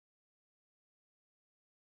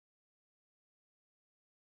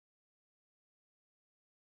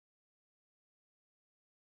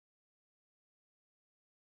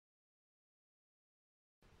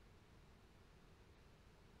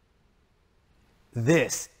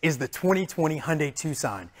This is the 2020 Hyundai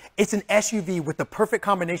Tucson. It's an SUV with the perfect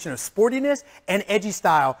combination of sportiness and edgy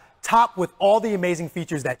style, topped with all the amazing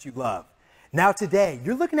features that you love. Now today,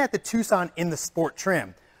 you're looking at the Tucson in the sport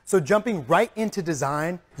trim. So jumping right into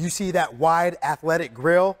design, you see that wide athletic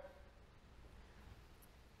grille,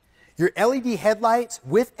 your LED headlights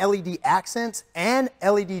with LED accents and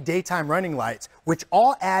LED daytime running lights, which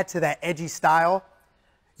all add to that edgy style,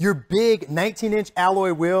 your big 19-inch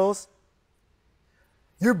alloy wheels,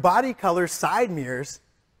 your body color side mirrors,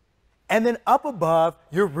 and then up above,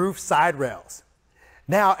 your roof side rails.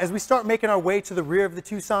 Now, as we start making our way to the rear of the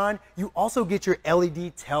Tucson, you also get your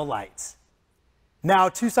LED tail lights. Now,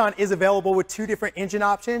 Tucson is available with two different engine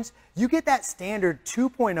options. You get that standard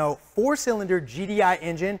 2.0 four-cylinder GDI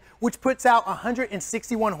engine, which puts out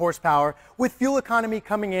 161 horsepower with fuel economy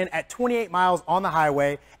coming in at 28 miles on the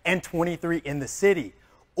highway and 23 in the city.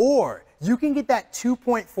 Or you can get that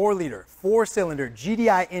 2.4-liter four-cylinder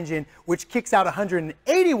GDI engine, which kicks out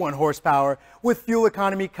 181 horsepower with fuel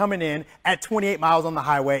economy coming in at 28 miles on the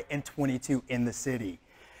highway and 22 in the city.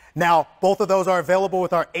 Now, both of those are available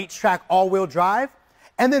with our H-Track all-wheel drive.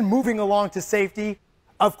 And then moving along to safety,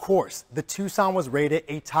 of course, the Tucson was rated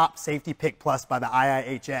a top safety pick plus by the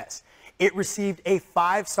IIHS. It received a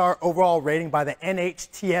 5-star overall rating by the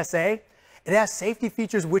NHTSA. It has safety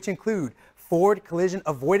features which include forward collision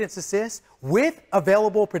avoidance assist with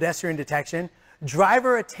available pedestrian detection,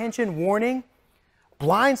 driver attention warning,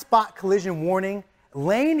 blind spot collision warning,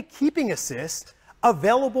 lane keeping assist,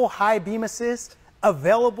 available high beam assist,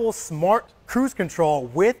 available smart cruise control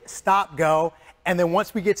with stop go, and then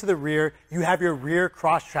once we get to the rear, you have your rear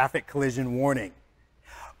cross traffic collision warning.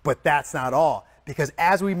 But that's not all, because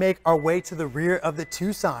as we make our way to the rear of the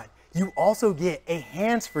Tucson, you also get a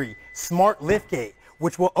hands-free smart liftgate,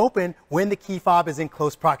 which will open when the key fob is in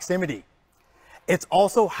close proximity. It's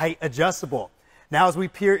also height adjustable. Now, as we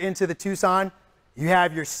peer into the Tucson, you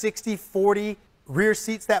have your 60/40 rear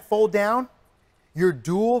seats that fold down, your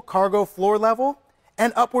dual cargo floor level,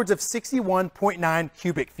 and upwards of 61.9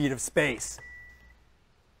 cubic feet of space.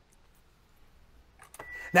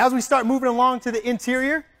 Now, as we start moving along to the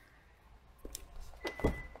interior,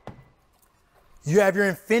 you have your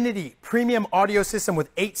Infinity premium audio system with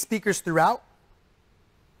 8 speakers throughout,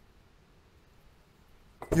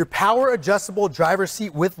 your power adjustable driver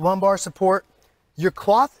seat with lumbar support, your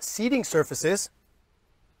cloth seating surfaces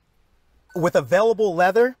with available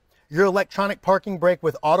leather, your electronic parking brake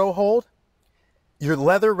with auto hold, your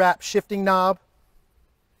leather wrap shifting knob,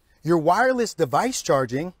 your wireless device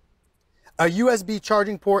charging, a USB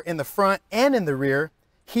charging port in the front and in the rear,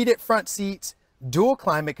 heated front seats, dual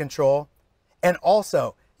climate control, and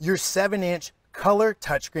also your 7-inch color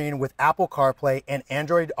touchscreen with Apple CarPlay and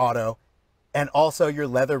Android Auto, and also your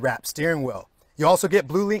leather wrapped steering wheel. You also get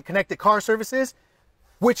BlueLink connected car services,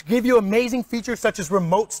 which give you amazing features such as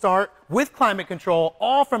remote start with climate control,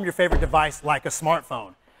 all from your favorite device like a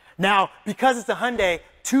smartphone. Now, because it's a Hyundai,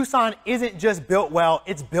 Tucson isn't just built well,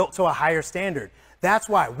 it's built to a higher standard. That's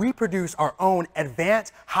why we produce our own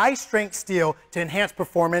advanced high-strength steel to enhance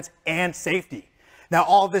performance and safety. Now,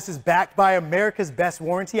 all of this is backed by America's best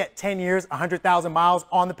warranty at 10 years, 100,000 miles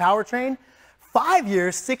on the powertrain, 5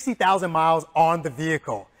 years, 60,000 miles on the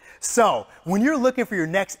vehicle. So when you're looking for your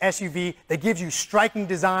next SUV that gives you striking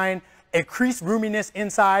design, increased roominess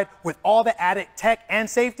inside with all the added tech and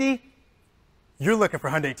safety, you're looking for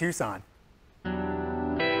Hyundai Tucson.